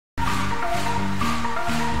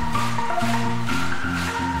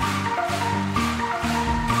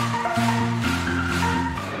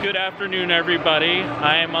Good afternoon, everybody.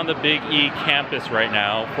 I am on the Big E campus right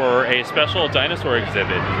now for a special dinosaur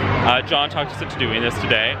exhibit. John talked us into doing this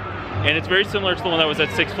today, and it's very similar to the one that was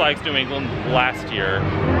at Six Flags New England last year.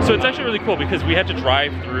 So it's actually really cool because we had to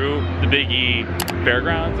drive through the Big E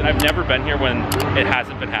fairgrounds, and I've never been here when it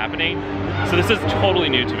hasn't been happening. So this is totally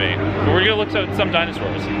new to me. But we're gonna look at some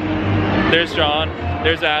dinosaurs. There's John,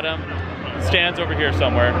 there's Adam. Stan's over here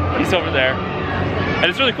somewhere. He's over there. And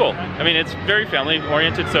it's really cool. I mean, it's very family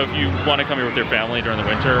oriented, so if you want to come here with your family during the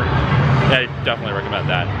winter, I definitely recommend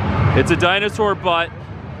that. It's a dinosaur butt.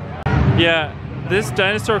 Yeah, this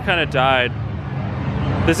dinosaur kind of died.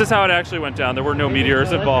 This is how it actually went down. There were no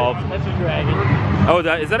meteors involved. That's a dragon. Oh,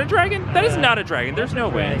 is that a dragon? That is not a dragon. There's no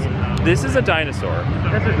wings. This is a dinosaur.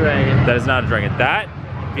 That's a dragon. That is not a dragon. That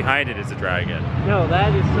behind it is a dragon. No,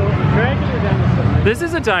 that is so. A dragon or dinosaur? This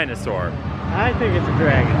is a dinosaur. I think it's a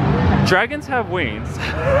dragon. Dragons have wings.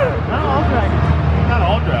 Not all dragons. Not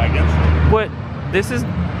all dragons. But this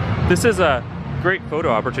is a great photo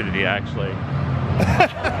opportunity, actually.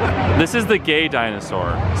 This is the gay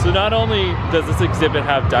dinosaur. So not only does this exhibit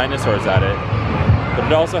have dinosaurs at it, but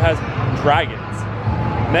it also has dragons.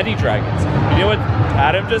 Many dragons. You know what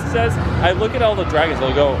Adam just says? I look at all the dragons and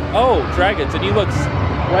I'll go, oh, dragons. And he looks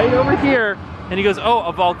right over here and he goes, oh,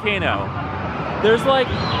 a volcano. There's like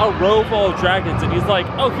a row full of dragons and he's like,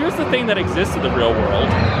 oh, here's the thing that exists in the real world.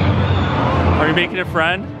 Are you making a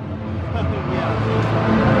friend?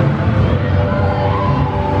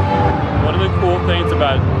 One of the cool things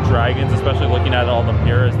about dragons, especially looking at all of them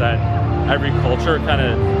here, is that every culture kind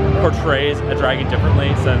of portrays a dragon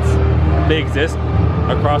differently since they exist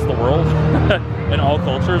across the world in all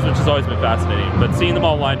cultures, which has always been fascinating. But seeing them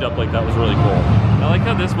all lined up like that was really cool. I like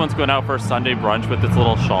how this one's going out for a Sunday brunch with its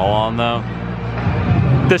little shawl on though.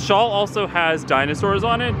 The shawl also has dinosaurs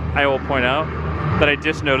on it, I will point out, that I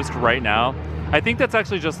just noticed right now. I think that's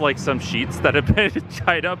actually just like some sheets that have been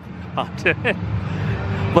tied up onto it.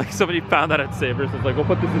 Like somebody found that at Savers, it's like, we'll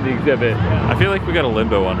put this in the exhibit. I feel like we got a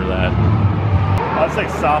limbo under that. Oh, it's like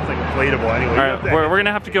soft, like inflatable anyway. All right, we're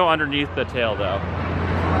gonna have to go underneath the tail though.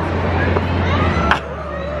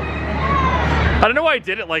 I don't know why I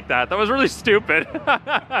did it like that. That was really stupid.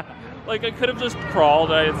 Like I could have just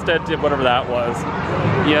crawled, I instead did whatever that was.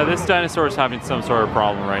 Yeah, this dinosaur is having some sort of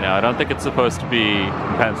problem right now. I don't think it's supposed to be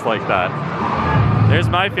intense like that. There's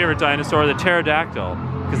my favorite dinosaur, the pterodactyl,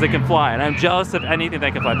 because they can fly, and I'm jealous of anything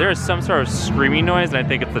that can fly. There is some sort of screaming noise, and I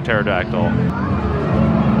think it's the pterodactyl.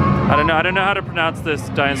 I don't know how to pronounce this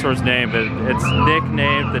dinosaur's name, but it's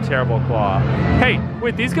nicknamed the Terrible Claw. Hey,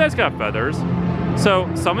 wait, these guys got feathers. So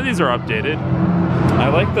some of these are updated. I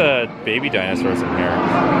like the baby dinosaurs in here.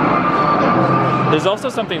 There's also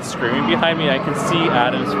something screaming behind me. I can see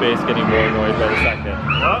Adam's face getting more annoyed by the second.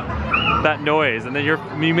 What? That noise, and then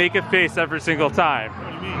you make a face every single time.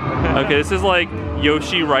 What do you mean? Okay, this is like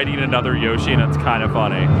Yoshi riding another Yoshi, and it's kind of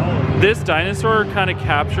funny. This dinosaur kind of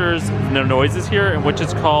captures the noises here, which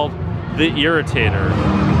is called the Irritator.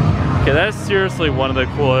 Okay, that's seriously one of the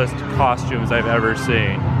coolest costumes I've ever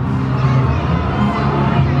seen.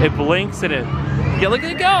 It blinks and it, yeah, look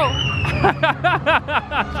at it go!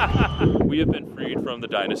 We have been freed from the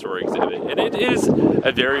dinosaur exhibit, and it is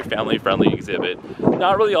a very family-friendly exhibit.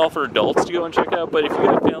 Not really all for adults to go and check out, but if you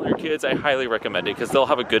have family or kids, I highly recommend it because they'll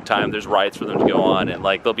have a good time. There's rides for them to go on, and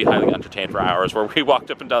like they'll be highly entertained for hours. Where we walked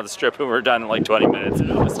up and down the strip and we were done in like 20 minutes.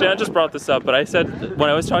 Stan just brought this up, but I said when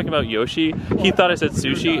I was talking about Yoshi, he thought I said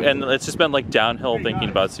sushi, and it's just been like downhill thinking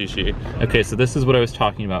about sushi. Okay, so this is what I was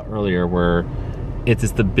talking about earlier, where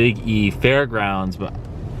it's the Big E fairgrounds, but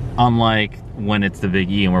unlike when it's the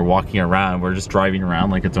Big E and we're walking around, we're just driving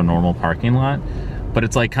around like it's a normal parking lot. But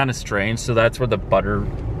it's like kind of strange, so that's where the butter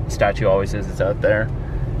statue always is, it's out there.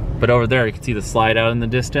 But over there you can see the slide out in the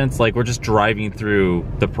distance. Like we're just driving through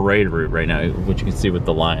the parade route right now, which you can see with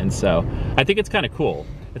the lines. So I think it's kind of cool.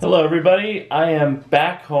 Hello everybody, I am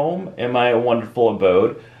back home in my wonderful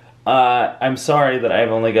abode. I'm sorry that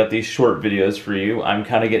I've only got these short videos for you. I'm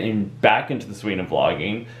kind of getting back into the swing of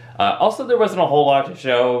vlogging. Also, there wasn't a whole lot to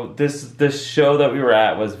show. This show that we were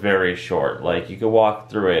at was very short. Like, you could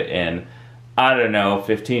walk through it in, I don't know,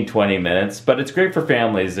 15, 20 minutes. But it's great for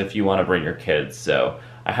families if you want to bring your kids. So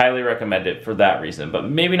I highly recommend it for that reason. But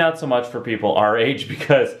maybe not so much for people our age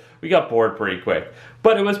because we got bored pretty quick.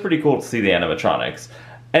 But it was pretty cool to see the animatronics.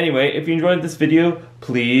 Anyway, if you enjoyed this video,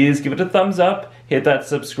 please give it a thumbs up, hit that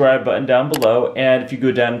subscribe button down below, and if you go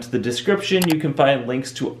down to the description, you can find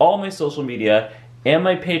links to all my social media and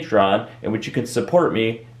my Patreon, in which you can support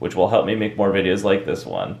me, which will help me make more videos like this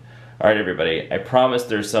one. Alright everybody, I promise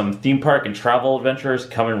there's some theme park and travel adventures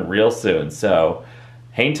coming real soon, so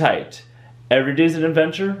hang tight. Every day's an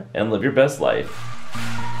adventure, and live your best life.